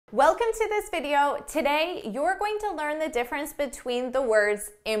Welcome to this video. Today, you're going to learn the difference between the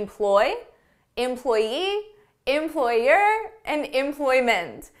words employ, employee, employer, and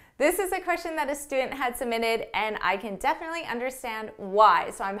employment. This is a question that a student had submitted, and I can definitely understand why,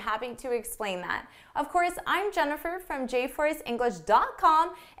 so I'm happy to explain that. Of course, I'm Jennifer from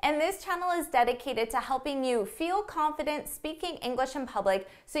JForrestEnglish.com, and this channel is dedicated to helping you feel confident speaking English in public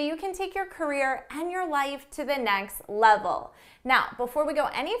so you can take your career and your life to the next level. Now, before we go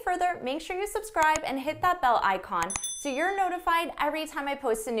any further, make sure you subscribe and hit that bell icon so you're notified every time I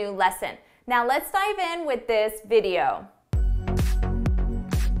post a new lesson. Now, let's dive in with this video.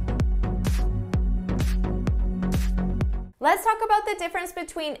 Let's talk about the difference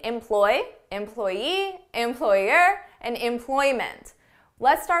between employ, employee, employer, and employment.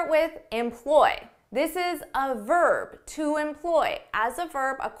 Let's start with employ. This is a verb, to employ. As a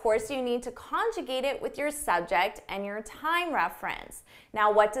verb, of course, you need to conjugate it with your subject and your time reference.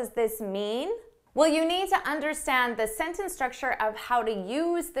 Now, what does this mean? Well, you need to understand the sentence structure of how to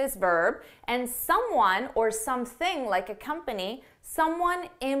use this verb, and someone or something like a company, someone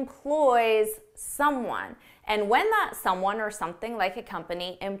employs someone. And when that someone or something like a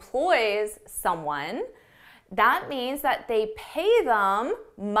company employs someone, that means that they pay them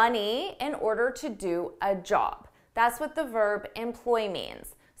money in order to do a job. That's what the verb employ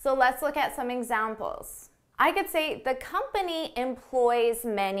means. So let's look at some examples. I could say the company employs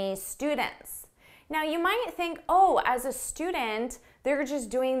many students. Now you might think, oh, as a student, they're just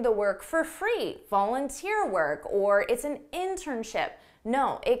doing the work for free, volunteer work, or it's an internship.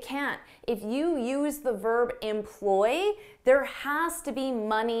 No, it can't. If you use the verb employ, there has to be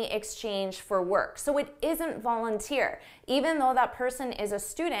money exchanged for work. So it isn't volunteer. Even though that person is a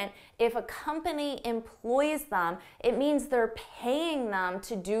student, if a company employs them, it means they're paying them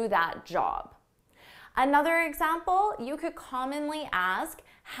to do that job. Another example, you could commonly ask,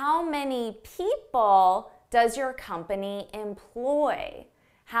 how many people does your company employ?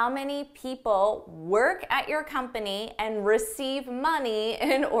 How many people work at your company and receive money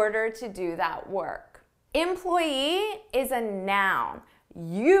in order to do that work? Employee is a noun.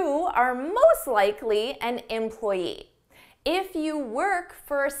 You are most likely an employee. If you work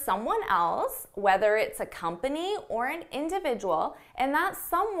for someone else, whether it's a company or an individual, and that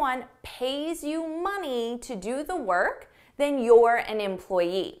someone pays you money to do the work, then you're an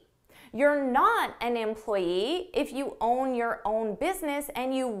employee. You're not an employee if you own your own business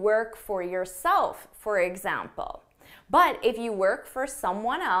and you work for yourself, for example. But if you work for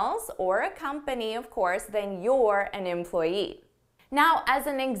someone else or a company, of course, then you're an employee. Now, as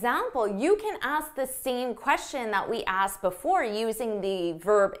an example, you can ask the same question that we asked before using the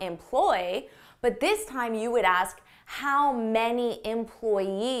verb employ, but this time you would ask, how many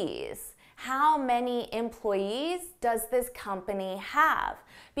employees? How many employees does this company have?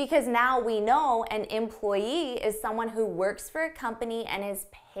 Because now we know an employee is someone who works for a company and is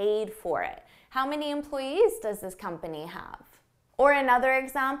paid for it. How many employees does this company have? Or another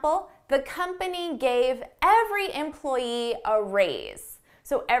example, the company gave every employee a raise.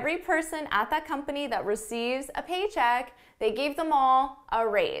 So every person at that company that receives a paycheck, they gave them all a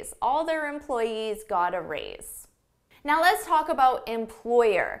raise. All their employees got a raise. Now let's talk about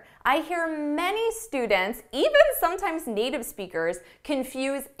employer. I hear many students, even sometimes native speakers,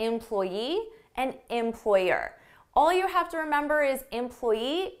 confuse employee and employer. All you have to remember is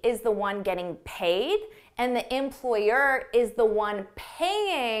employee is the one getting paid and the employer is the one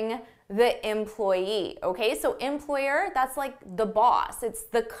paying the employee, okay? So employer, that's like the boss, it's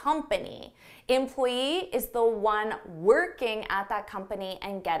the company. Employee is the one working at that company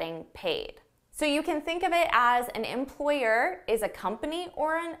and getting paid. So you can think of it as an employer is a company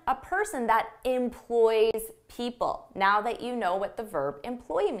or a person that employs people, now that you know what the verb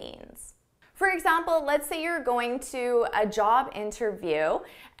employ means. For example, let's say you're going to a job interview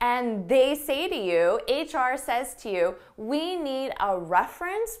and they say to you, HR says to you, we need a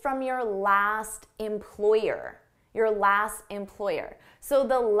reference from your last employer, So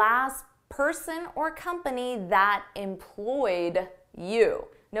the last person or company that employed you.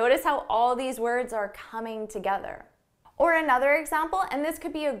 Notice how all these words are coming together. Or another example, and this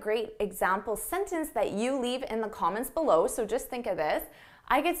could be a great example sentence that you leave in the comments below, so just think of this.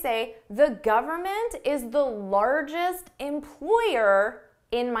 I could say, the government is the largest employer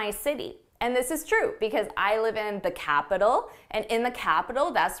in my city. And this is true because I live in the capital, and in the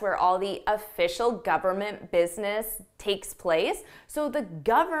capital, that's where all the official government business takes place. So the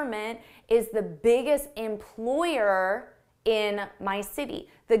government is the biggest employer in my city.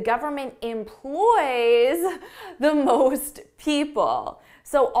 The government employs the most people.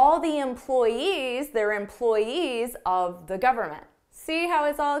 So all the employees, they're employees of the government. See how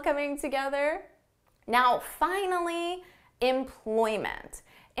it's all coming together? Now, finally, employment.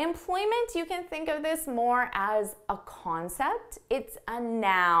 Employment, you can think of this more as a concept. It's a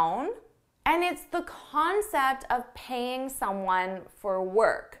noun, and it's the concept of paying someone for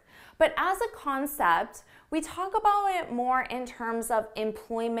work. But as a concept, we talk about it more in terms of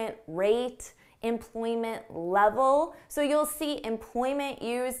employment rate, employment level. So you'll see employment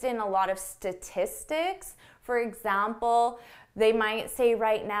used in a lot of statistics. For example, they might say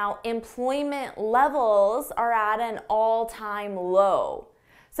right now, employment levels are at an all-time low.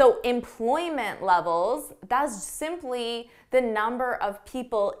 So employment levels, that's simply the number of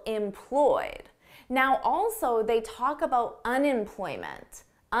people employed. Now also, they talk about unemployment.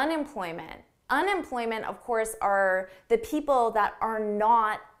 Unemployment, of course, are the people that are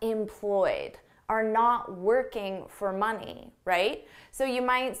not employed, are not working for money, right? So you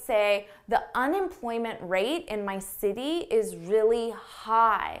might say the unemployment rate in my city is really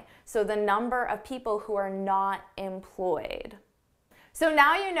high. So the number of people who are not employed. So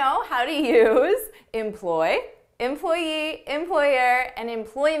now you know how to use employ, employee, employer, and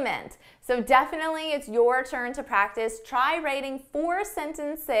employment. So definitely it's your turn to practice. Try writing 4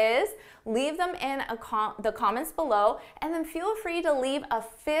 sentences, leave them in the comments below, and then feel free to leave a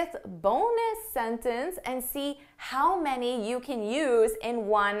 5th bonus sentence and see how many you can use in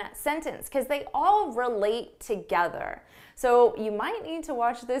one sentence, because they all relate together. So you might need to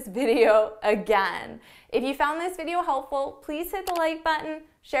watch this video again. If you found this video helpful, please hit the like button,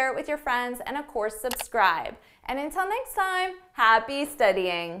 share it with your friends, and of course subscribe. And until next time, happy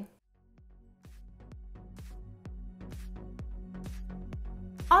studying!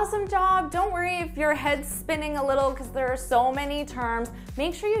 Awesome job! Don't worry if your head's spinning a little because there are so many terms.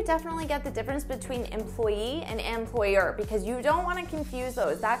 Make sure you definitely get the difference between employee and employer, because you don't want to confuse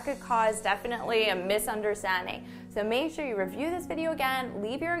those. That could cause definitely a misunderstanding. So make sure you review this video again,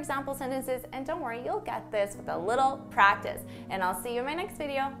 leave your example sentences, and don't worry, you'll get this with a little practice. And I'll see you in my next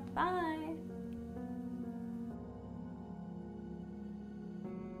video. Bye!